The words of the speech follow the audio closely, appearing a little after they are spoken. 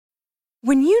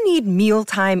When you need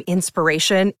mealtime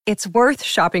inspiration, it's worth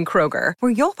shopping Kroger,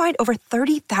 where you'll find over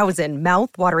 30,000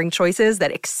 mouth-watering choices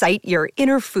that excite your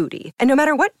inner foodie. And no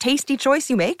matter what tasty choice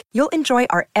you make, you'll enjoy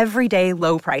our everyday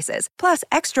low prices, plus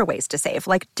extra ways to save,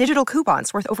 like digital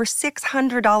coupons worth over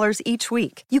 $600 each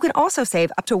week. You can also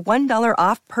save up to $1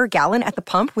 off per gallon at the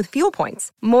pump with fuel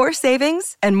points. More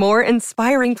savings and more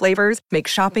inspiring flavors make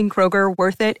shopping Kroger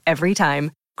worth it every time.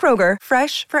 Kroger,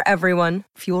 fresh for everyone.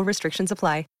 Fuel restrictions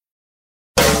apply.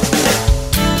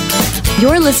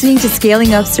 You're listening to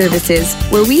Scaling Up Services,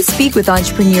 where we speak with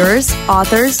entrepreneurs,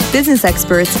 authors, business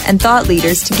experts, and thought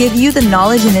leaders to give you the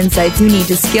knowledge and insights you need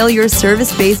to scale your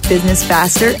service-based business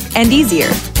faster and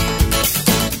easier.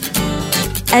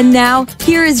 And now,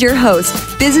 here is your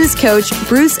host, business coach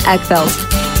Bruce Eckfeldt.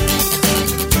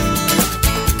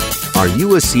 Are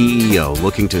you a CEO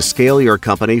looking to scale your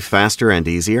company faster and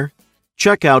easier?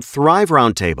 Check out Thrive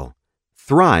Roundtable.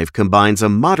 Thrive combines a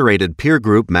moderated peer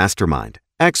group mastermind,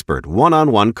 expert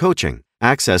one-on-one coaching,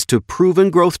 access to proven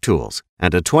growth tools,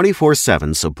 and a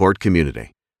 24/7 support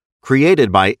community.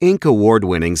 Created by Inc.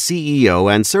 award-winning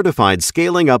CEO and certified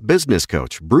scaling up business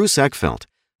coach Bruce Eckfeldt,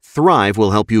 Thrive will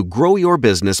help you grow your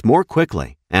business more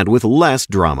quickly and with less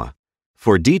drama.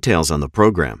 For details on the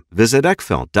program, visit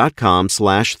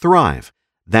eckfeldt.com/thrive.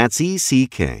 That's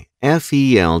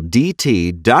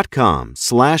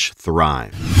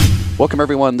ECKFELDT.com/thrive. Welcome,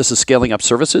 everyone. This is Scaling Up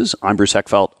Services. I'm Bruce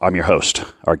Eckfeldt. I'm your host.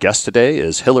 Our guest today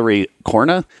is Hillary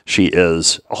Corna. She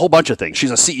is a whole bunch of things. She's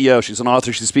a CEO. She's an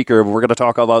author. She's a speaker. We're going to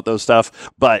talk about those stuff.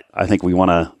 But I think we want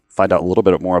to find out a little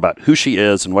bit more about who she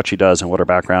is and what she does and what her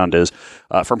background is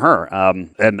from her.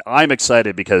 And I'm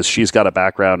excited because she's got a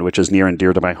background which is near and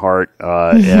dear to my heart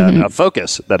and a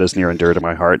focus that is near and dear to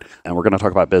my heart. And we're going to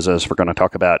talk about business. We're going to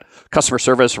talk about customer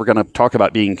service. We're going to talk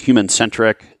about being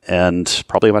human-centric and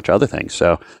probably a bunch of other things.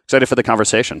 So excited for the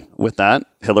conversation. With that,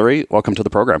 Hillary, welcome to the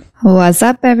program. What's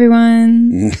up,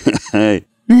 everyone? Hey.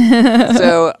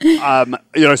 So,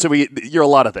 you're a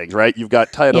lot of things, right? You've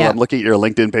got title. Yeah. I'm looking at your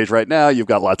LinkedIn page right now. You've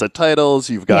got lots of titles.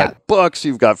 You've got books.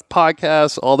 You've got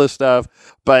podcasts, all this stuff.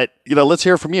 But, let's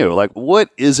hear from you. Like,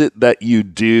 what is it that you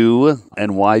do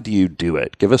and why do you do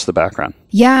it? Give us the background.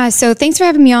 Yeah. So thanks for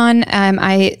having me on.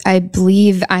 I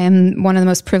believe I am one of the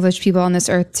most privileged people on this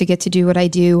earth to get to do what I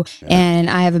do. Yeah. And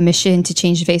I have a mission to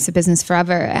change the face of business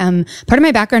forever. Part of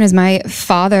my background is my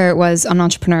father was an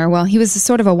entrepreneur. Well, he was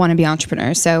sort of a wannabe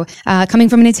entrepreneur. So coming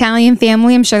from an Italian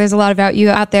family, I'm sure there's a lot of you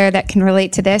out there that can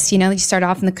relate to this. You start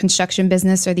off in the construction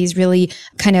business or these really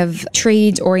kind of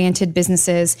trades-oriented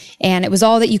businesses. And it was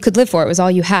all that you could live for. It was all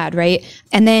you had, right?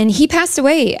 And then he passed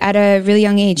away at a really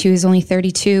young age. He was only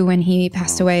 32 when he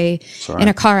passed away in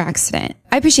a car accident.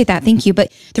 I appreciate that. Thank you. But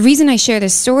the reason I share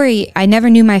this story, I never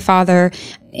knew my father,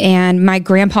 and my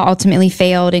grandpa ultimately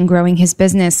failed in growing his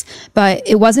business. But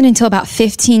it wasn't until about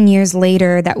 15 years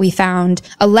later that we found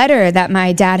a letter that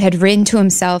my dad had written to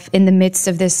himself in the midst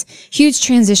of this huge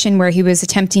transition where he was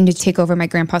attempting to take over my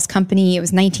grandpa's company. It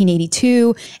was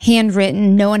 1982,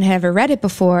 handwritten. No one had ever read it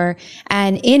before.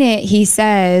 And in it, he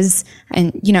says,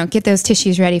 and get those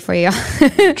tissues ready for you.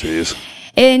 Jeez.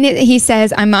 And he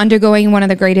says, I'm undergoing one of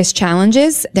the greatest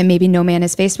challenges that maybe no man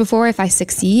has faced before. If I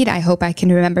succeed, I hope I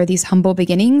can remember these humble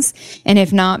beginnings. And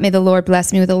if not, may the Lord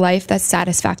bless me with a life that's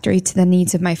satisfactory to the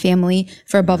needs of my family.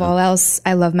 For above all else,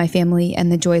 I love my family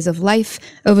and the joys of life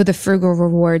over the frugal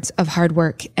rewards of hard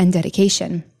work and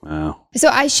dedication. Wow. So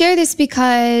I share this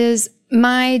because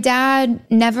my dad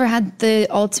never had the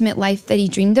ultimate life that he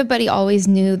dreamed of, but he always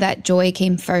knew that joy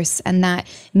came first and that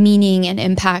meaning and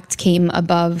impact came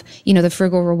above, the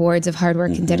frugal rewards of hard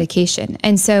work and dedication.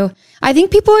 And so I think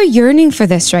people are yearning for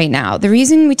this right now. The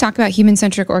reason we talk about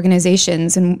human-centric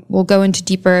organizations, and we'll go into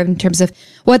deeper in terms of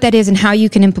what that is and how you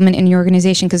can implement in your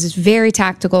organization, because it's very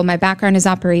tactical. My background is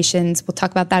operations. We'll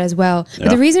talk about that as well. Yeah.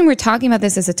 But the reason we're talking about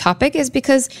this as a topic is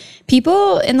because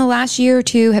people in the last year or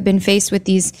two have been faced with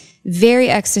these very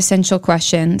existential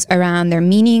questions around their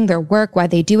meaning, their work, why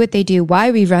they do what they do, why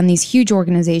we run these huge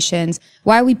organizations,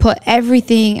 why we put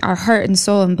everything, our heart and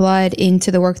soul and blood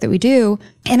into the work that we do.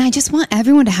 And I just want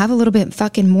everyone to have a little bit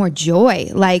fucking more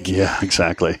joy. Yeah,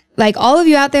 exactly. Like all of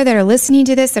you out there that are listening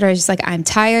to this that are just like, I'm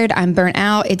tired, I'm burnt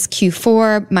out, it's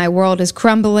Q4, my world is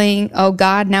crumbling. Oh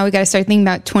God, now we got to start thinking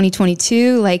about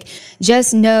 2022.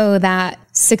 Just know that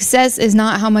success is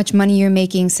not how much money you're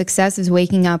making. Success is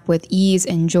waking up with ease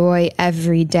and joy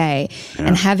every day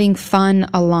and having fun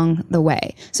along the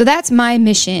way. So that's my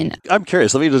mission. I'm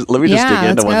curious. Let me just dig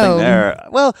into one thing there.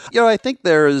 Well, I think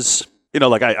there's,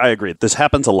 I agree. This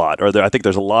happens a lot, I think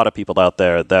there's a lot of people out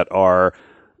there that are,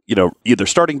 either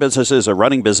starting businesses or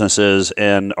running businesses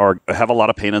and have a lot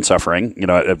of pain and suffering,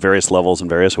 at various levels in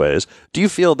various ways. Do you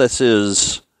feel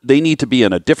they need to be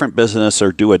in a different business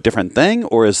or do a different thing?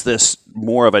 Or is this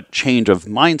more of a change of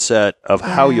mindset of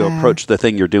how you approach the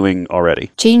thing you're doing already?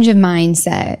 Change of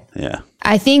mindset. Yeah.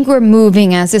 I think we're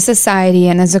moving as a society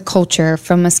and as a culture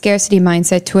from a scarcity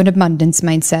mindset to an abundance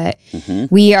mindset. Mm-hmm.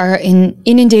 We are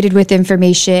inundated with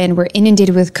information. We're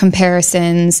inundated with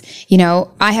comparisons.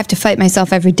 I have to fight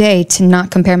myself every day to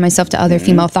not compare myself to other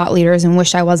female thought leaders and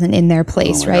wish I wasn't in their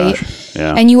place, right?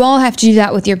 Yeah. And you all have to do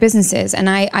that with your businesses. And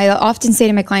I often say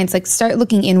to my clients, start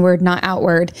looking inward, not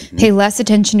outward. Mm-hmm. Pay less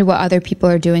attention to what other people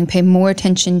are doing. Pay more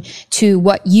attention to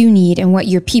what you need and what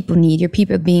your people need. Your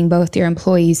people being both your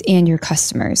employees and your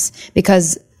customers,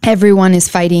 because everyone is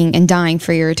fighting and dying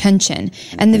for your attention.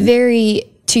 And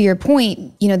to your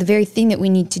point, the very thing that we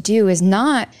need to do is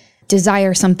not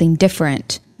desire something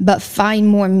different, but find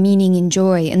more meaning and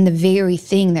joy in the very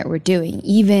thing that we're doing,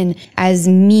 even as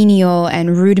menial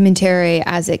and rudimentary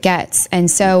as it gets. And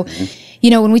so,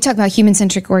 when we talk about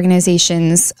human-centric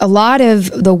organizations, a lot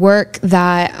of the work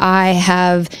that I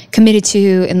have committed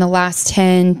to in the last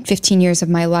 10, 15 years of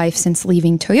my life since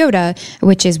leaving Toyota,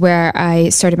 which is where I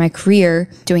started my career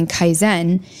doing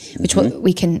Kaizen, which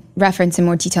we can reference in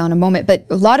more detail in a moment. But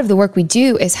a lot of the work we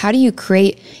do is how do you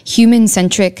create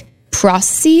human-centric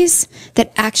processes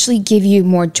that actually give you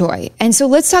more joy? And so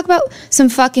let's talk about some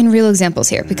fucking real examples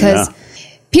here, because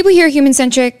people hear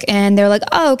human-centric and they're like,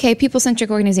 oh, okay,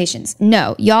 people-centric organizations.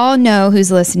 No, y'all know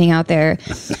who's listening out there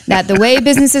that the way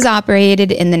businesses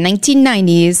operated in the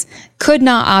 1990s could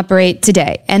not operate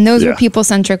today. And those were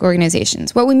people-centric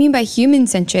organizations. What we mean by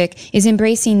human-centric is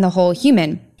embracing the whole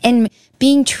human and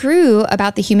being true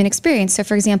about the human experience. So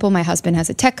for example, my husband has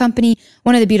a tech company.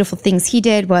 One of the beautiful things he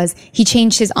did was he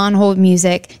changed his on-hold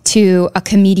music to a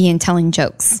comedian telling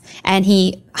jokes. And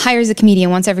he hires a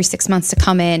comedian once every 6 months to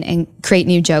come in and create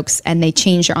new jokes, and they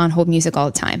change their on-hold music all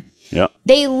the time. Yeah.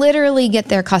 They literally get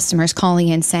their customers calling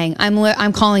in saying,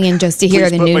 I'm calling in just to hear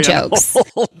the new jokes.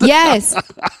 Yes.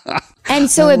 And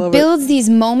so it builds these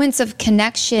moments of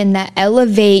connection that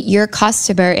elevate your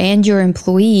customer and your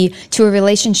employee to a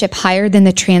relationship higher than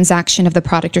the transaction of the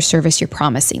product or service you're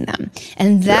promising them.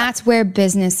 And that's where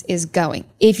business is going.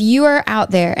 If you are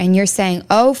out there and you're saying,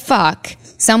 oh, fuck,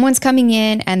 someone's coming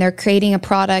in and they're creating a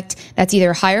product that's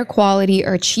either higher quality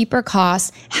or cheaper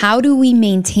cost, how do we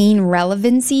maintain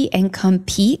relevancy and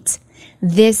compete?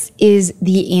 This is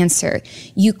the answer.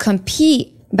 You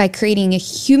compete by creating a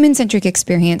human-centric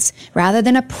experience rather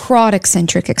than a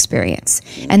product-centric experience.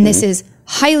 And this is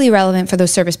highly relevant for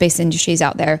those service-based industries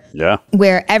out there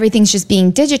where everything's just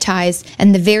being digitized,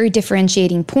 and the very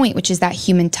differentiating point, which is that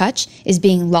human touch, is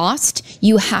being lost.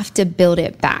 You have to build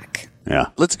it back. Yeah.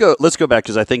 Let's go back,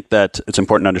 because I think that it's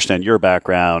important to understand your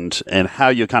background and how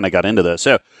you kind of got into this.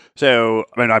 So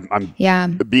I mean,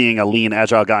 I'm being a lean,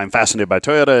 agile guy. I'm fascinated by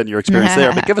Toyota and your experience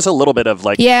there. But give us a little bit of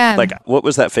like what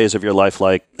was that phase of your life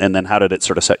like, and then how did it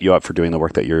sort of set you up for doing the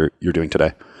work that you're doing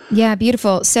today? Yeah,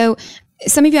 beautiful. So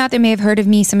some of you out there may have heard of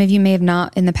me. Some of you may have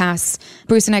not in the past.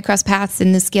 Bruce and I crossed paths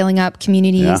in the Scaling Up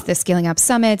communities, the Scaling Up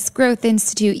Summits, Growth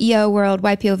Institute, EO World,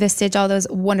 YPO Vistage, all those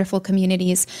wonderful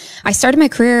communities. I started my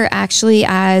career actually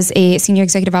as a senior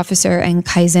executive officer and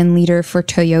Kaizen leader for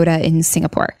Toyota in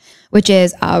Singapore, which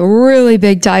is a really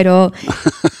big title.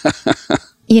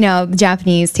 The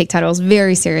Japanese take titles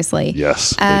very seriously.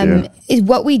 Yes.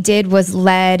 What we did was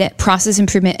led process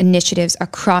improvement initiatives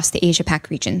across the Asia Pac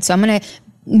region. So I'm going to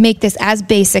make this as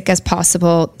basic as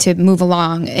possible to move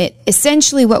along.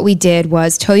 Essentially what we did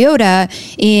was Toyota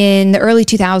in the early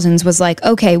 2000s was like,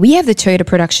 okay, we have the Toyota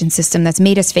production system that's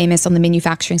made us famous on the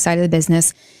manufacturing side of the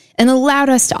business and allowed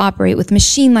us to operate with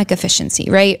machine-like efficiency,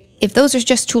 right? If those are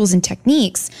just tools and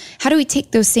techniques, how do we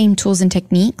take those same tools and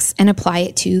techniques and apply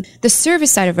it to the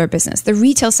service side of our business, the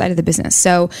retail side of the business?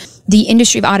 So the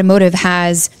industry of automotive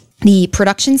has the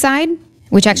production side,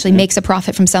 which actually makes a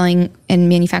profit from selling and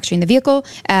manufacturing the vehicle.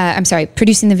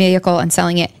 Producing the vehicle and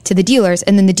selling it to the dealers.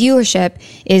 And then the dealership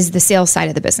is the sales side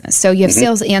of the business. So you have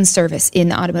sales and service in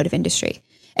the automotive industry.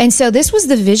 And so this was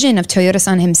the vision of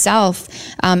Toyota-san himself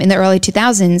in the early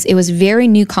 2000s. It was a very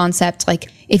new concept. Like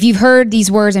if you've heard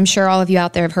these words, I'm sure all of you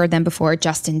out there have heard them before.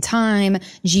 Just in time,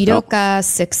 Jidoka,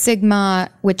 Six Sigma,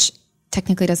 which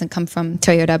technically doesn't come from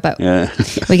Toyota, but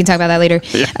we can talk about that later.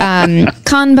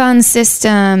 Kanban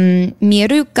system,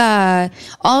 Miruka,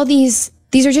 all these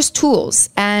are just tools.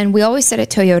 And we always said at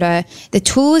Toyota, the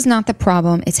tool is not the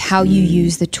problem, it's how you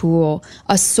use the tool.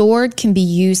 A sword can be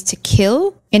used to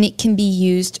kill, and it can be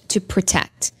used to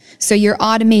protect. So your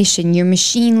automation, your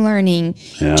machine learning,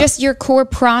 just your core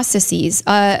processes,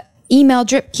 email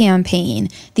drip campaign.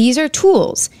 These are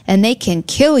tools, and they can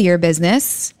kill your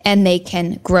business and they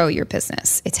can grow your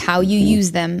business. It's how you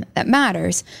use them that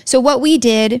matters. So what we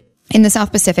did in the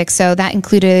South Pacific, so that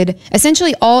included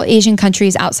essentially all Asian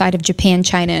countries outside of Japan,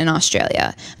 China, and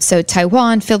Australia. So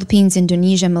Taiwan, Philippines,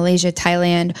 Indonesia, Malaysia,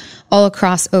 Thailand, all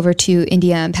across over to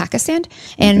India and Pakistan.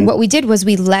 And what we did was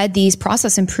we led these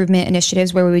process improvement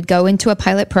initiatives where we would go into a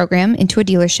pilot program, into a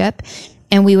dealership,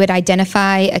 and we would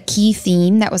identify a key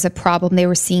theme that was a problem they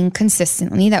were seeing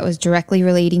consistently that was directly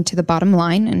relating to the bottom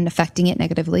line and affecting it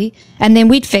negatively. And then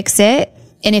we'd fix it.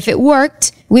 And if it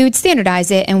worked, we would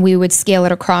standardize it and we would scale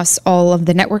it across all of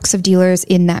the networks of dealers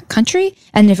in that country.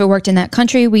 And if it worked in that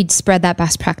country, we'd spread that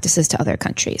best practices to other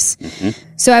countries.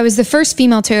 So I was the first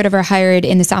female Toyota ever hired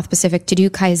in the South Pacific to do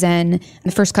Kaizen,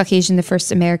 the first Caucasian, the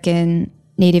first American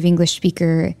native English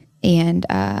speaker, and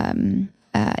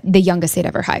the youngest they'd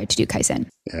ever hired to do Kaizen.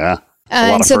 Yeah.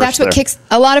 And so that's what kicks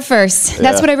a lot of firsts. Yeah.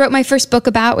 That's what I wrote my first book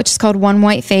about, which is called One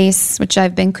White Face, which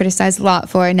I've been criticized a lot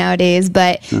for nowadays.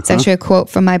 But it's actually a quote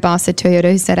from my boss at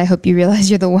Toyota who said, "I hope you realize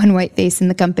you're the one white face in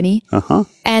the company."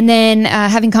 And then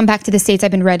having come back to the States,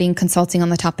 I've been writing consulting on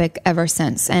the topic ever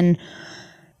since. And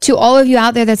to all of you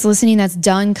out there that's listening, that's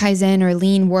done Kaizen or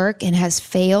lean work and has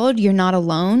failed, you're not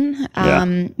alone.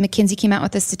 McKinsey came out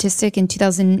with a statistic in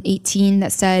 2018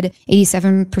 that said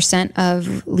 87%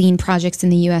 of lean projects in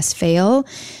the US fail.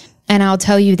 And I'll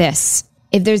tell you this,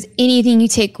 if there's anything you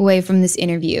take away from this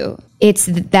interview, it's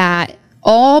that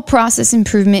all process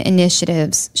improvement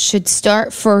initiatives should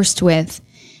start first with,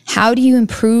 how do you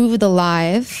improve the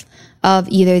life of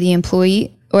either the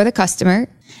employee or the customer?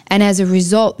 And as a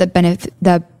result,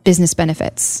 the business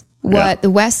benefits. What the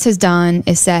West has done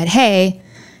is said, hey,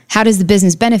 how does the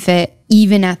business benefit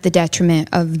even at the detriment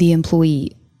of the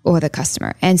employee or the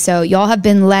customer? And so y'all have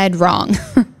been led wrong.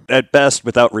 At best,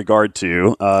 without regard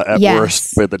to, at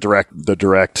worst, with the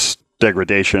direct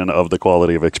degradation of the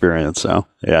quality of experience. So,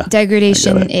 yeah.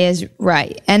 Degradation is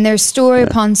right. And there's story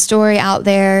upon story out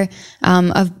there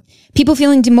of people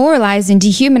feeling demoralized and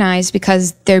dehumanized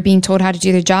because they're being told how to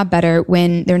do their job better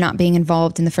when they're not being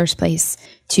involved in the first place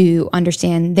to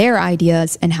understand their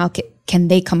ideas and how can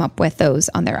they come up with those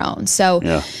on their own.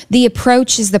 So the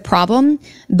approach is the problem,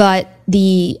 but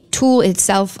the tool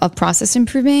itself of process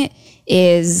improvement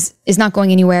is not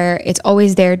going anywhere. It's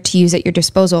always there to use at your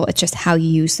disposal. It's just how you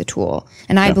use the tool.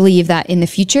 And I believe that in the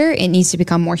future, it needs to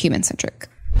become more human-centric.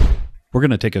 We're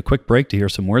going to take a quick break to hear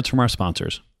some words from our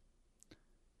sponsors.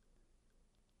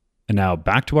 And now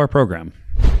back to our program.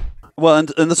 Well,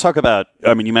 and let's talk about,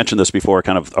 I mean, you mentioned this before,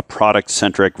 kind of a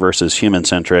product-centric versus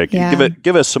human-centric. Yeah.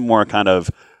 Give us some more kind of,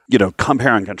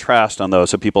 compare and contrast on those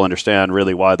so people understand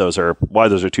really why those are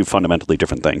two fundamentally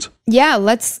different things. Yeah,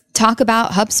 let's talk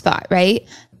about HubSpot, right?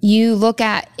 You look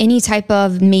at any type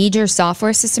of major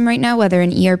software system right now, whether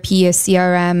an ERP, a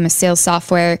CRM, a sales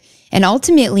software, and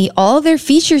ultimately all of their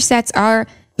feature sets are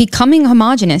becoming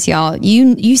homogenous, y'all.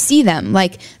 You see them,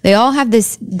 like they all have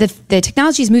this, the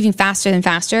technology is moving faster and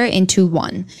faster into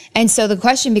one. And so the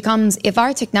question becomes, if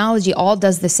our technology all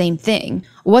does the same thing,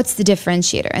 what's the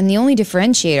differentiator? And the only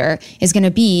differentiator is going to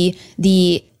be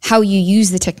how you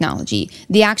use the technology,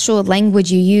 the actual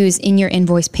language you use in your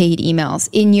invoice paid emails,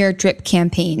 in your drip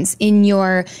campaigns, in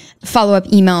your follow-up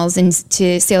emails and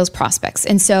to sales prospects.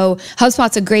 And so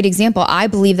HubSpot's a great example. I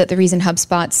believe that the reason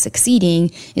HubSpot's succeeding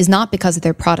is not because of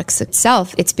their products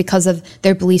itself. It's because of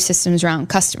their belief systems around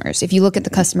customers. If you look at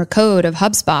the customer code of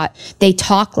HubSpot, they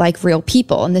talk like real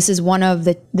people. And this is one of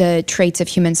the traits of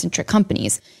human-centric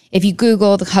companies. If you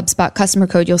Google the HubSpot customer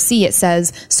code, you'll see it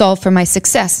says, solve for my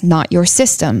success, not your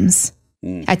systems.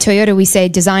 At Toyota, we say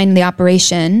design the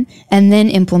operation and then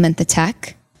implement the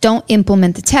tech. Don't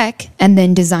implement the tech and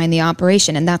then design the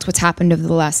operation. And that's what's happened over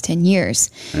the last 10 years.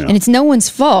 Yeah. And it's no one's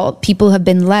fault. People have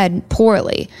been led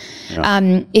poorly.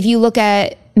 Yeah. If you look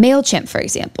at MailChimp, for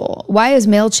example, why is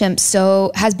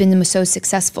MailChimp has been so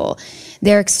successful?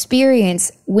 Their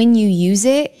experience when you use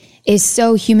it is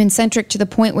so human-centric to the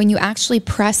point when you actually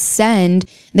press send,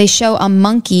 they show a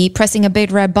monkey pressing a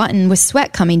big red button with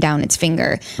sweat coming down its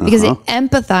finger because it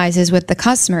empathizes with the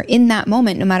customer in that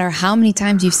moment. No matter how many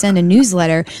times you send a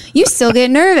newsletter, you still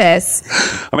get nervous.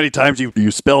 How many times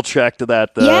you spell check to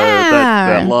that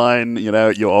line,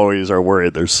 you always are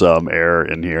worried there's some error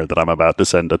in here that I'm about to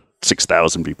send to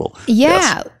 6,000 people. Yeah.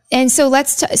 Yes. And so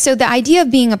so the idea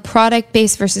of being a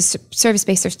product-based versus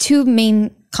service-based, there's two main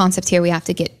concepts here we have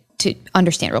to get to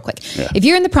understand real quick. Yeah. If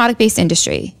you're in the product-based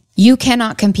industry, you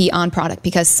cannot compete on product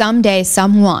because someday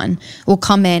someone will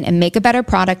come in and make a better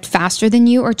product faster than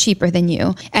you or cheaper than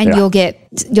you, and you'll get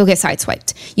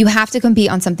sideswiped. You have to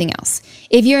compete on something else.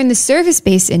 If you're in the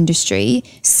service-based industry,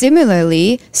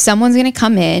 similarly, someone's going to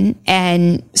come in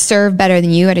and serve better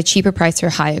than you at a cheaper price or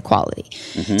higher quality.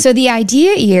 So the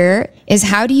idea here is,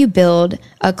 how do you build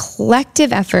a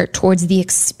collective effort towards the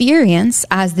experience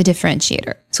as the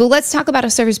differentiator? So let's talk about a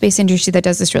service-based industry that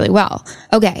does this really well.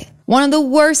 Okay, one of the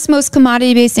worst, most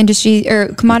commodity-based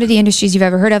commodity industries you've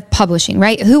ever heard of, publishing,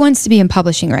 right? Who wants to be in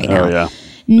publishing right now? Oh, yeah.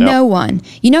 No one.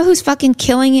 You know who's fucking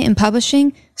killing it in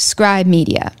publishing? Scribe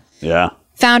Media. Yeah.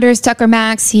 Founder is Tucker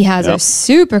Max. He has a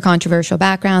super controversial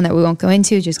background that we won't go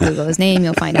into. Just Google his name.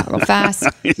 You'll find out real fast.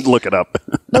 Look it up.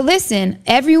 But listen,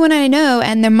 everyone I know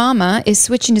and their mama is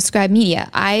switching to Scribe Media.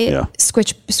 I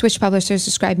switched publishers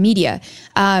to Scribe Media.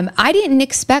 I didn't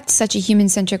expect such a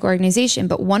human-centric organization,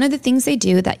 but one of the things they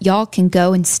do that y'all can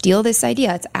go and steal this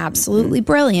idea, it's absolutely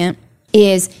brilliant,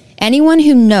 is anyone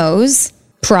who knows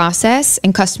process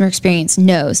and customer experience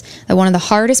knows that one of the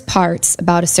hardest parts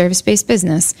about a service-based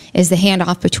business is the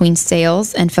handoff between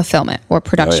sales and fulfillment or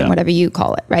production, whatever you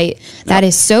call it, right? That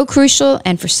is so crucial,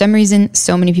 and for some reason,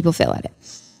 so many people fail at it.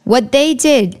 What they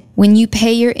did when you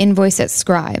pay your invoice at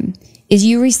Scribe is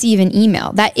you receive an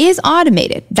email that is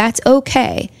automated. That's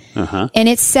okay. And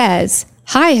it says,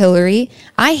 "Hi, Hillary.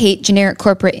 I hate generic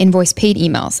corporate invoice paid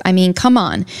emails. I mean, come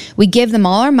on. We give them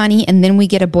all our money and then we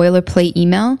get a boilerplate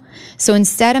email. So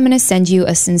instead, I'm going to send you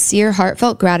a sincere,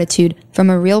 heartfelt gratitude from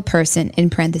a real person,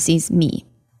 in parentheses, me."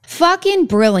 Fucking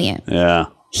brilliant. Yeah.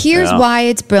 Here's why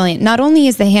it's brilliant. Not only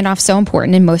is the handoff so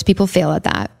important, and most people fail at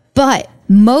that, but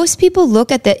most people look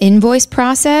at the invoice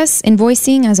process,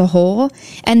 invoicing as a whole,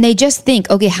 and they just think,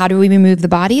 okay, how do we remove the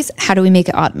bodies? How do we make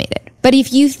it automated? But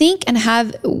if you think and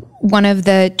have one of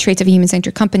the traits of a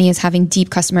human-centric company is having deep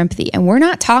customer empathy, and we're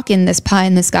not talking this pie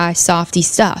in the sky softy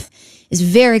stuff, is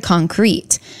very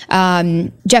concrete.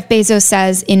 Jeff Bezos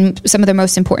says in some of their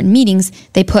most important meetings,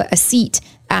 they put a seat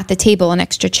at the table, an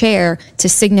extra chair, to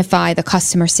signify the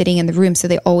customer sitting in the room, so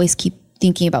they always keep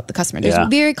thinking about the customer. There's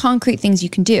very concrete things you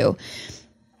can do.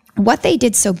 What they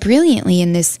did so brilliantly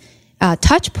in this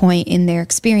touch point in their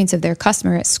experience of their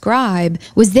customer at Scribe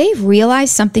was they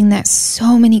realized something that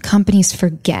so many companies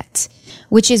forget,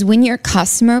 which is when your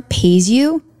customer pays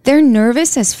you, they're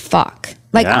nervous as fuck.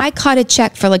 Like I caught a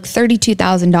check for like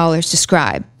 $32,000 to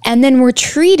Scribe, and then we're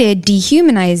treated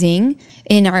dehumanizing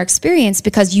in our experience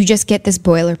because you just get this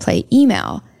boilerplate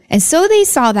email. And so they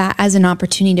saw that as an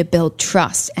opportunity to build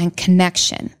trust and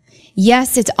connection.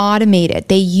 Yes, it's automated.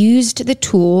 They used the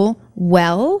tool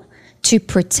well to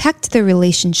protect the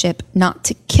relationship, not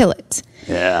to kill it.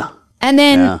 Yeah. And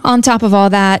then on top of all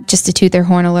that, just to toot their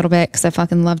horn a little bit, because I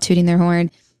fucking love tooting their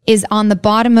horn, is on the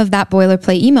bottom of that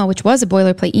boilerplate email, which was a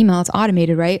boilerplate email, it's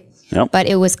automated, right? Yep. But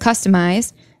it was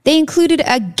customized. They included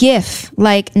a GIF,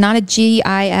 like not a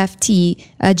GIFT,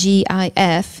 a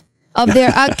GIF, of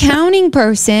their accounting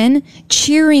person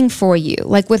cheering for you,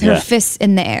 like with her fists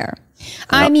in the air.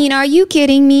 I mean, are you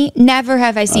kidding me? Never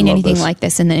have I seen anything like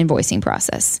this in the invoicing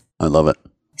process. I love it.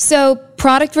 So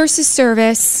product versus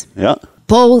service, Yeah.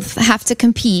 both have to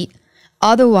compete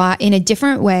otherwise in a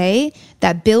different way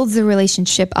that builds the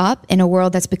relationship up in a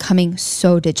world that's becoming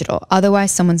so digital.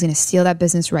 Otherwise, someone's going to steal that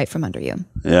business right from under you.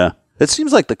 Yeah. It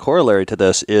seems like the corollary to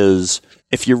this is,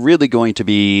 if you're really going to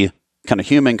be kind of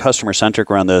human, customer centric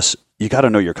around this, you got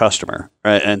to know your customer,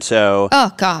 right? And so,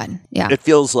 oh God, yeah. It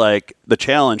feels like the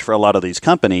challenge for a lot of these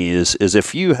companies is,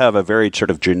 if you have a very sort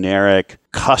of generic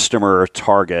customer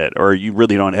target, or you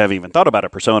really don't have even thought about a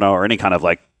persona or any kind of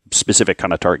like specific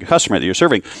kind of target customer that you're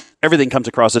serving, everything comes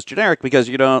across as generic because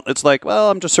you don't, it's like, well,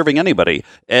 I'm just serving anybody.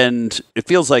 And it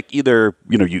feels like either,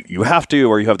 you have to,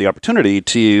 or you have the opportunity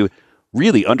to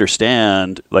really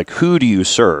understand, like, who do you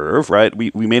serve, right?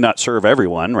 We may not serve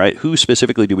everyone, right? Who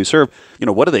specifically do we serve?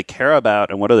 What do they care about,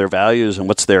 and what are their values, and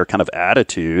what's their kind of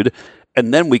attitude?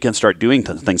 And then we can start doing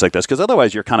things like this, because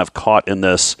otherwise you're kind of caught in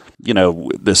this,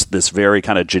 this very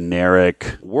kind of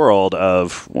generic world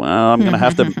of, well, I'm going to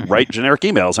have to write generic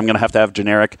emails. I'm going to have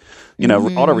generic,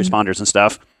 autoresponders and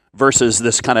stuff. Versus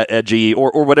this kind of edgy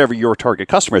or whatever your target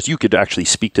customer is, you could actually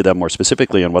speak to them more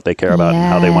specifically on what they care about and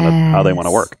how they want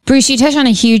to work. Bruce, you touched on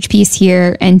a huge piece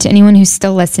here, and to anyone who's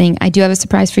still listening, I do have a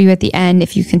surprise for you at the end.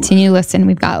 If you continue to listen,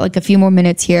 we've got like a few more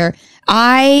minutes here.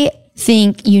 I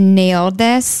think you nailed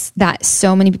this, that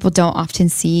so many people don't often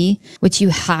see, which you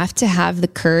have to have the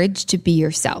courage to be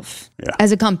yourself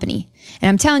as a company. And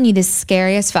I'm telling you, this is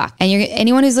scary as fuck. And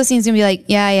anyone who's listening is going to be like,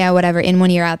 yeah, whatever, in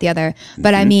one ear, out the other.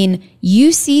 But I mean,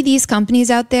 you see these companies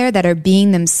out there that are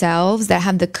being themselves, that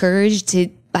have the courage to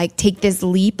like take this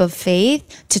leap of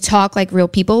faith to talk like real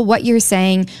people. What you're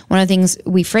saying, one of the things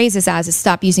we phrase this as is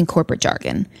stop using corporate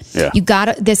jargon. Yeah. You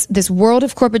got this world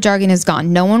of corporate jargon is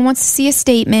gone. No one wants to see a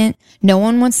statement. No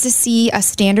one wants to see a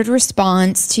standard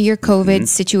response to your COVID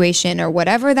situation or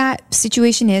whatever that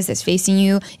situation is that's facing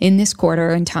you in this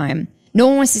quarter in time. No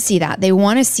one wants to see that. They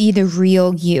want to see the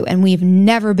real you. And we've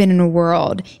never been in a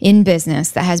world in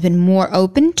business that has been more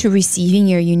open to receiving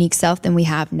your unique self than we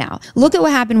have now. Look at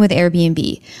what happened with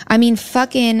Airbnb. I mean,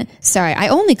 sorry, I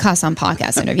only cuss on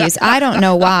podcast interviews. I don't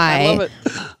know why. I love it.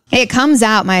 It comes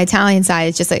out, my Italian side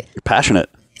is just like, You're passionate.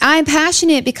 I'm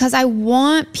passionate because I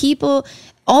want people,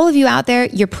 all of you out there,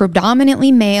 you're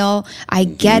predominantly male. I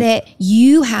get it.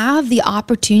 You have the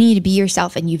opportunity to be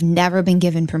yourself and you've never been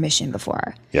given permission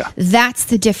before. Yeah. That's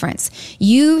the difference.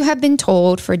 You have been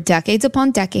told for decades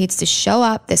upon decades to show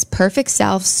up this perfect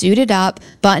self, suited up,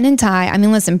 button and tie. I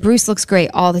mean, listen, Bruce looks great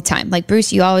all the time. Like,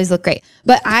 Bruce, you always look great.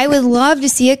 But I would love to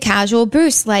see a casual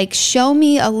Bruce. Like, show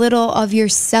me a little of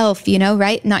yourself, you know,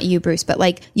 right? Not you, Bruce, but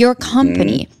like your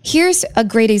company. Here's a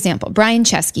great example. Brian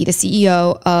Chesky, the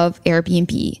CEO of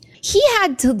Airbnb. He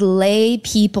had to lay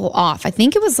people off. I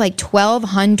think it was like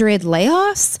 1,200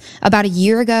 layoffs about a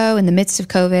year ago in the midst of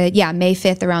COVID. Yeah, May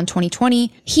 5th, around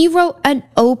 2020. He wrote an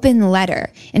open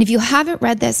letter. And if you haven't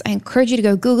read this, I encourage you to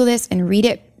go Google this and read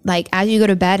it like as you go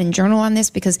to bed and journal on this,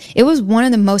 because it was one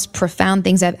of the most profound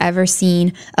things I've ever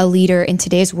seen a leader in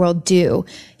today's world do.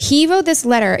 He wrote this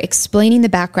letter explaining the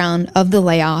background of the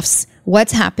layoffs,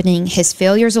 what's happening, his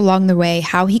failures along the way,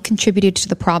 how he contributed to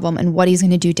the problem, and what he's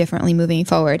going to do differently moving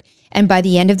forward. And by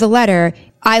the end of the letter,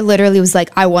 I literally was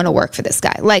like, I want to work for this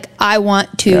guy. Like, I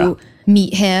want to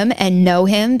meet him and know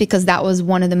him, because that was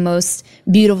one of the most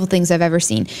beautiful things I've ever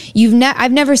seen.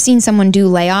 I've never seen someone do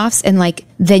layoffs and like,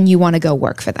 then you want to go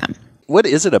work for them. What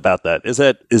is it about that? Is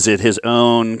it his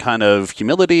own kind of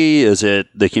humility? Is it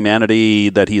the humanity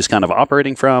that he's kind of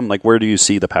operating from? Like, where do you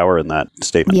see the power in that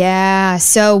statement? Yeah.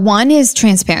 So one is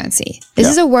transparency. This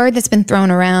is a word that's been thrown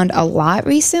around a lot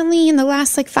recently in the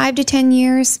last like 5 to 10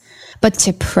 years. But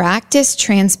to practice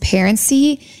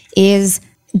transparency is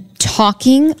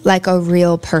talking like a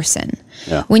real person.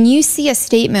 Yeah. When you see a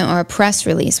statement or a press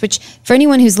release, which for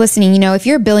anyone who's listening, you know, if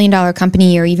you're a $1 billion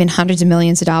company or even hundreds of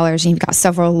millions of dollars and you've got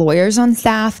several lawyers on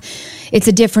staff, it's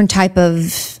a different type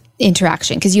of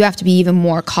interaction because you have to be even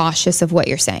more cautious of what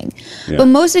you're saying. Yeah. But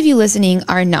most of you listening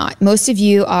are not. Most of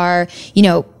you are, you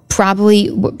know, probably,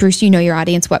 Bruce, you know your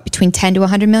audience, what, between 10 to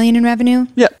 100 million in revenue?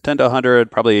 Yeah, 10 to 100,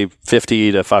 probably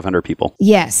 50 to 500 people.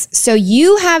 Yes. So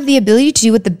you have the ability to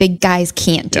do what the big guys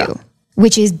can't do,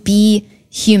 which is be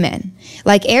human.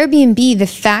 Like Airbnb, the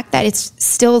fact that it's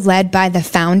still led by the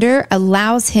founder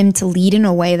allows him to lead in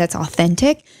a way that's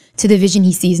authentic to the vision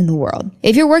he sees in the world.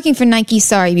 If you're working for Nike,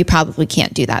 sorry, you probably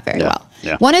can't do that very well.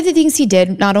 Yeah. One of the things he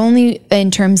did, not only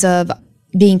in terms of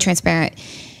being transparent,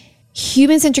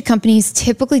 human-centric companies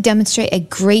typically demonstrate a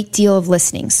great deal of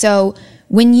listening. So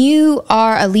when you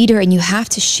are a leader and you have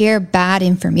to share bad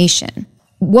information,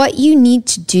 what you need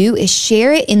to do is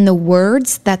share it in the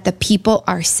words that the people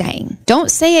are saying. Don't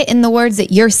say it in the words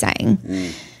that you're saying.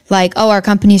 Like, oh, our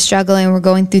company's struggling. We're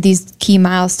going through these key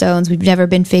milestones. We've never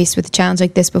been faced with a challenge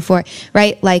like this before,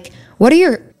 right? Like, what are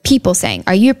your people saying?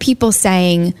 Are your people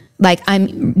saying, like,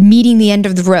 I'm meeting the end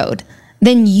of the road?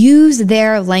 Then use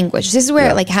their language. This is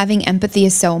where like having empathy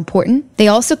is so important. They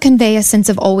also convey a sense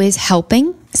of always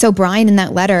helping. So Brian, in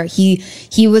that letter, he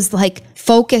was like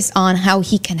focused on how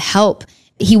he can help.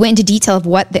 He went into detail of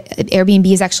what the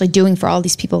Airbnb is actually doing for all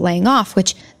these people laying off,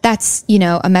 which that's, you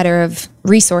know, a matter of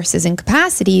resources and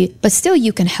capacity, but still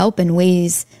you can help in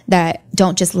ways that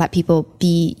don't just let people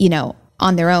be, you know,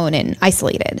 on their own and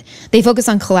isolated. They focus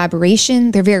on collaboration.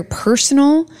 They're very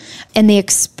personal and they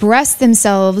express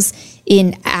themselves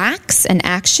in acts and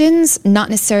actions,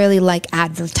 not necessarily like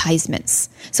advertisements.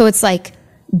 So it's like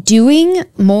doing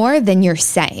more than you're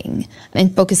saying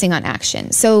and focusing on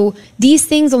action. So these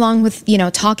things, along with, you know,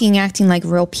 talking, acting like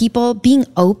real people, being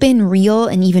open, real,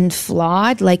 and even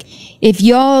flawed. Like if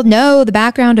y'all know the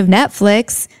background of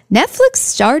Netflix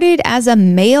started as a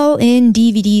mail-in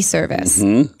DVD service.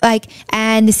 Like,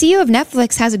 and the CEO of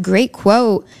Netflix has a great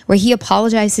quote where he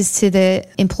apologizes to the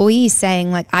employees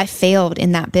saying like, I failed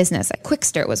in that business. Like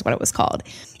Quickster was what it was called.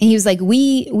 And he was like,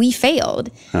 we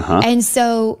failed. And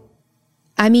so,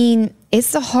 I mean,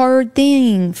 it's a hard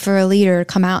thing for a leader to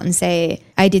come out and say,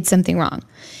 I did something wrong.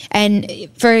 And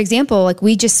for example, like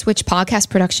we just switched podcast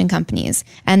production companies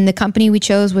and the company we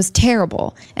chose was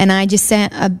terrible. And I just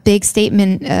sent a big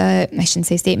statement, I shouldn't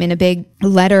say statement, a big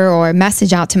letter or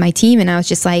message out to my team. And I was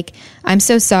just like, I'm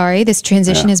so sorry. This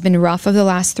transition has been rough over the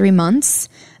last 3 months.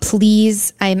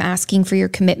 please, I'm asking for your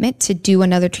commitment to do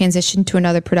another transition to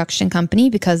another production company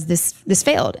because this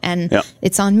failed and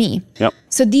it's on me. Yep.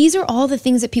 So these are all the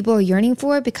things that people are yearning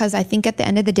for, because I think at the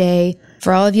end of the day,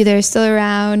 for all of you that are still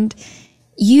around,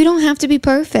 you don't have to be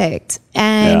perfect.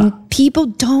 And people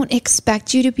don't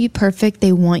expect you to be perfect.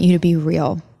 They want you to be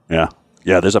real. Yeah.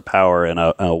 Yeah, there's a power in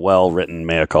a well-written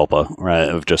mea culpa, right?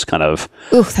 Of just kind of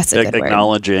that's a good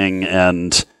acknowledging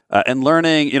and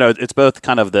learning. You know, it's both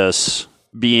kind of this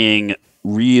being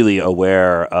really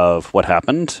aware of what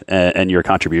happened and your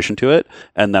contribution to it,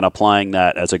 and then applying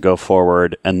that as a go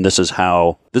forward. And this is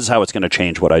how it's going to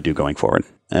change what I do going forward.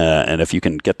 And if you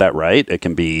can get that right, it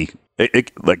can be.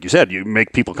 Like you said, you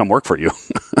make people come work for you.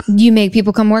 You make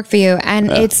people come work for you.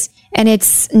 And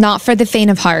it's not for the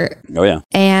faint of heart. Oh, yeah.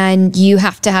 And you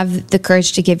have to have the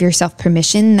courage to give yourself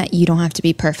permission that you don't have to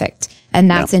be perfect.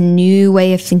 And that's a new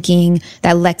way of thinking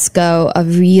that lets go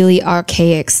of really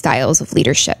archaic styles of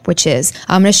leadership, which is,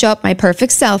 I'm going to show up my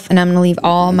perfect self and I'm going to leave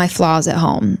all my flaws at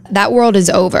home. That world is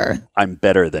over. I'm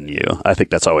better than you. I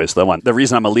think that's always the one. The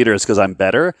reason I'm a leader is because I'm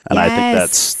better. And I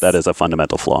think that is a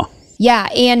fundamental flaw. Yeah,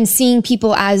 and seeing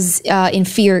people as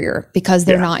inferior because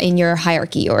they're not in your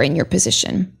hierarchy or in your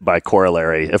position. By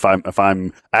corollary, if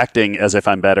I'm acting as if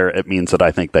I'm better, it means that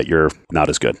I think that you're not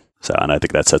as good. So, and I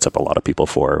think that sets up a lot of people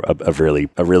for a really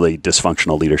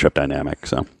dysfunctional leadership dynamic.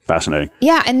 So fascinating.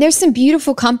 Yeah, and there's some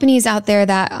beautiful companies out there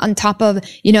that, on top of,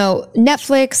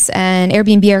 Netflix and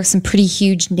Airbnb are some pretty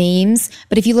huge names.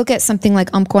 But if you look at something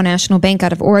like Umpqua National Bank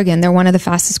out of Oregon, they're one of the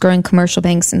fastest growing commercial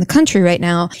banks in the country right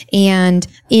now. And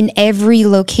in every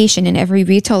location, in every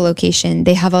retail location,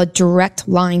 they have a direct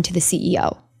line to the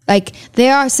CEO. Like,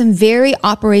 there are some very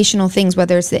operational things,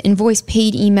 whether it's the invoice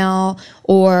paid email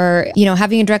or,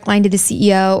 having a direct line to the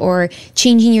CEO or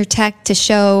changing your tech to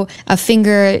show a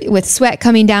finger with sweat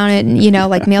coming down it,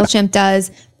 like MailChimp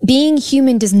does. Being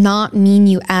human does not mean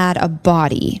you add a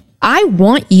body. I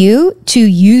want you to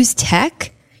use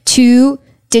tech to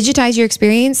digitize your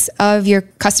experience of your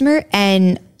customer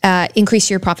and increase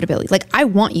your profitability. Like, I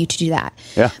want you to do that.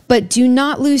 Yeah. But do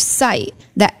not lose sight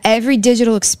that every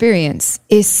digital experience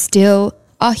is still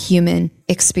a human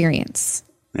experience.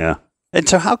 Yeah. And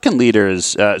so how can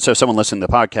leaders, so someone listening to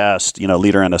the podcast,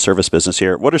 leader in a service business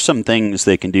here, what are some things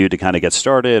they can do to kind of get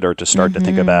started or to start to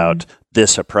think about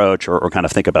this approach or kind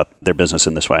of think about their business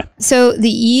in this way? So the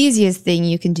easiest thing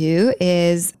you can do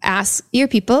is ask your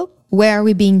people, where are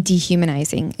we being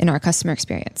dehumanizing in our customer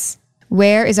experience?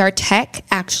 Where is our tech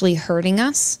actually hurting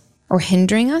us or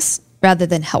hindering us rather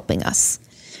than helping us?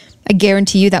 I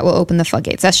guarantee you that will open the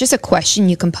floodgates. That's just a question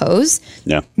you can pose,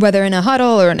 whether in a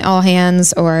huddle or in all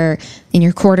hands or in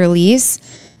your quarterlies.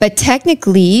 But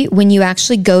technically, when you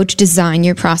actually go to design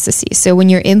your processes, so when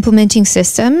you're implementing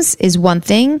systems is one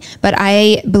thing, but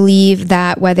I believe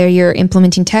that whether you're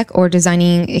implementing tech or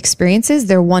designing experiences,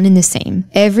 they're one and the same.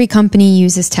 Every company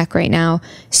uses tech right now.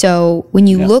 So when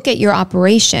you look at your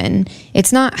operation,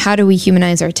 it's not how do we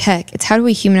humanize our tech, it's how do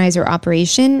we humanize our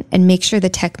operation and make sure the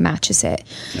tech matches it.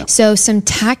 So some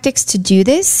tactics to do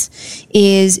this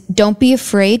is don't be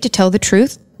afraid to tell the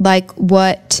truth, like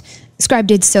what Scribe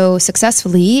did so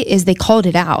successfully is they called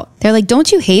it out. They're like,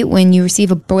 don't you hate when you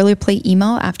receive a boilerplate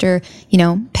email after,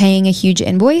 paying a huge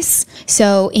invoice?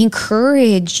 So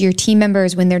encourage your team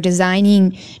members when they're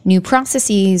designing new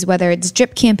processes, whether it's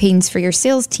drip campaigns for your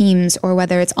sales teams or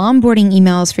whether it's onboarding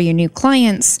emails for your new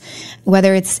clients,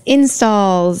 whether it's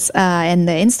installs and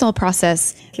the install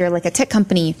process. If you're like a tech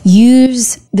company,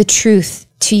 use the truth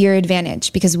to your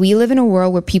advantage because we live in a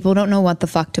world where people don't know what the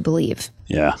fuck to believe.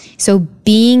 Yeah. So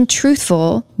being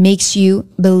truthful makes you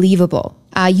believable.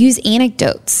 Use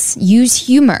anecdotes, use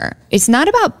humor. It's not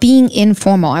about being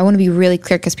informal. I want to be really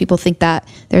clear because people think that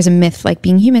there's a myth like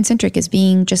being human-centric is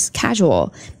being just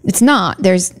casual. It's not.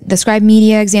 There's the Scribe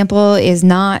Media example is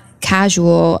not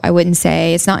casual, I wouldn't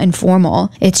say. It's not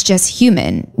informal. It's just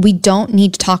human. We don't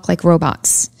need to talk like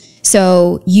robots.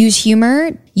 So use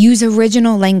humor, use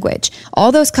original language.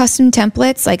 All those custom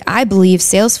templates, like I believe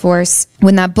Salesforce,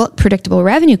 when that book Predictable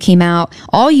Revenue came out,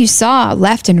 all you saw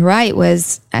left and right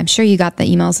was, I'm sure you got the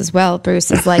emails as well, Bruce,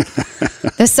 is like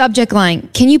the subject line,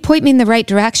 can you point me in the right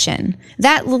direction?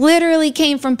 That literally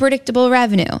came from Predictable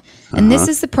Revenue. And this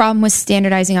is the problem with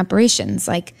standardizing operations.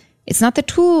 Like, it's not the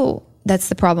tool that's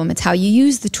the problem. It's how you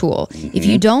use the tool. If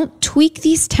you don't tweak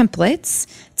these templates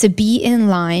to be in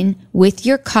line with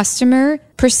your customer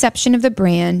perception of the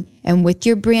brand and with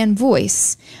your brand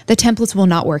voice, the templates will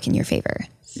not work in your favor.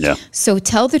 Yeah. So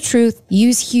tell the truth,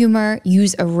 use humor,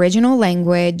 use original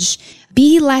language,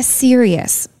 be less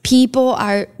serious. People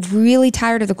are really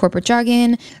tired of the corporate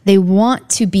jargon. They want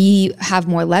to have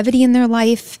more levity in their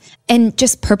life and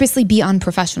just purposely be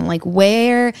unprofessional, like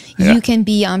where you can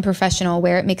be unprofessional,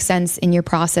 where it makes sense in your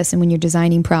process and when you're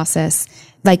designing process,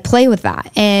 like play with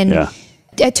that. And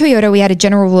at Toyota, we had a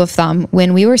general rule of thumb.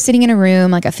 When we were sitting in a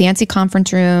room, like a fancy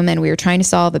conference room, and we were trying to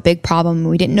solve a big problem,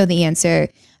 we didn't know the answer.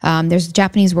 There's a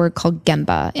Japanese word called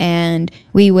Gemba, and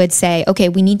we would say, okay,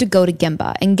 we need to go to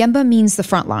Gemba. And Gemba means the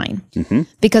front line.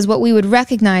 Because what we would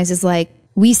recognize is like,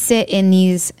 we sit in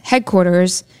these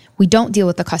headquarters, we don't deal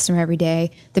with the customer every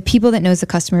day. The people that knows the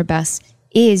customer best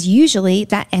is usually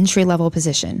that entry level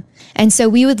position. And so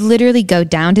we would literally go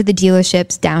down to the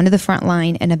dealerships, down to the front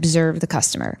line and observe the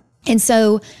customer. And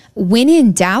so when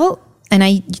in doubt, and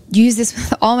I use this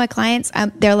with all my clients,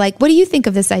 they're like, what do you think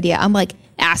of this idea? I'm like,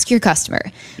 ask your customer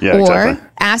or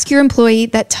ask your employee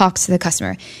that talks to the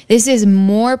customer. This is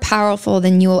more powerful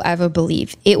than you will ever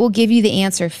believe. It will give you the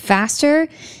answer faster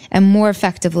and more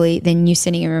effectively than you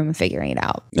sitting in a room and figuring it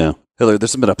out. Yeah. Hillary,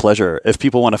 this has been a pleasure. If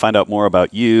people want to find out more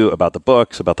about you, about the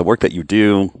books, about the work that you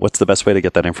do, what's the best way to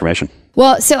get that information?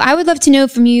 Well, so I would love to know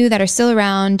from you that are still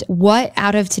around, what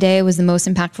out of today was the most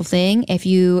impactful thing? If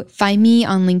you find me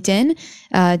on LinkedIn,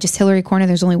 just Hillary Corna,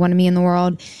 there's only one of me in the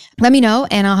world. Let me know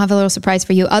and I'll have a little surprise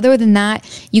for you. Other than that,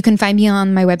 you can find me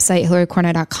on my website,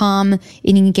 hillarycorna.com,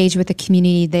 and engage with the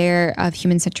community there of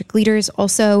human-centric leaders.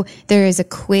 Also, there is a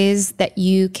quiz that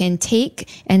you can take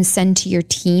and send to your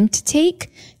team to take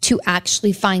to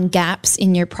actually find gaps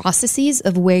in your processes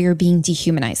of where you're being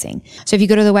dehumanizing. So if you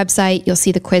go to the website, you'll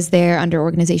see the quiz there under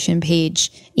organization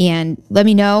page, and let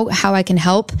me know how I can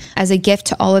help. As a gift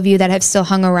to all of you that have still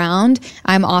hung around,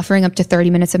 I'm offering up to 30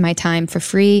 minutes of my time for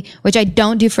free, which I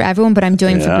don't do for everyone, but I'm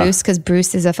doing for Bruce because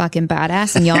Bruce is a fucking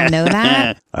badass and y'all know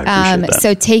that. I appreciate that.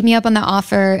 So take me up on the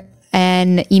offer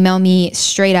and email me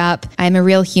straight up. I'm a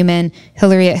real human.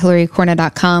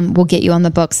 Hillary@hillarycorna.com. We'll get you on the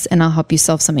books and I'll help you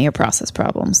solve some of your process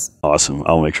problems. Awesome.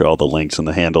 I'll make sure all the links and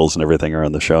the handles and everything are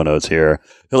in the show notes here.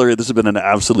 Hillary, this has been an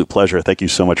absolute pleasure. Thank you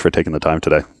so much for taking the time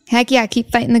today. Heck yeah. Keep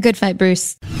fighting the good fight,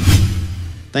 Bruce.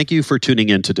 Thank you for tuning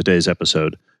in to today's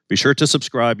episode. Be sure to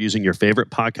subscribe using your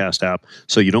favorite podcast app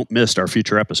so you don't miss our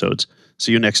future episodes.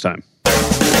 See you next time.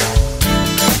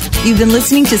 You've been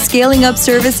listening to Scaling Up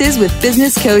Services with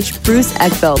business coach Bruce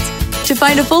Eckfeldt. To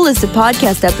find a full list of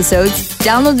podcast episodes,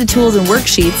 download the tools and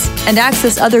worksheets, and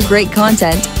access other great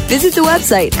content, visit the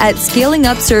website at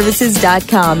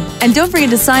scalingupservices.com. And don't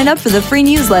forget to sign up for the free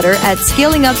newsletter at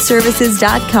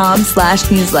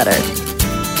scalingupservices.com/newsletter.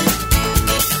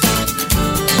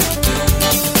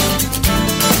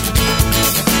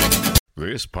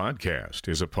 This podcast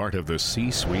is a part of the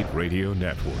C-Suite Radio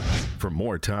Network. For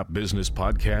more top business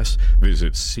podcasts,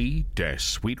 visit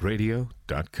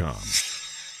c-suiteradio.com.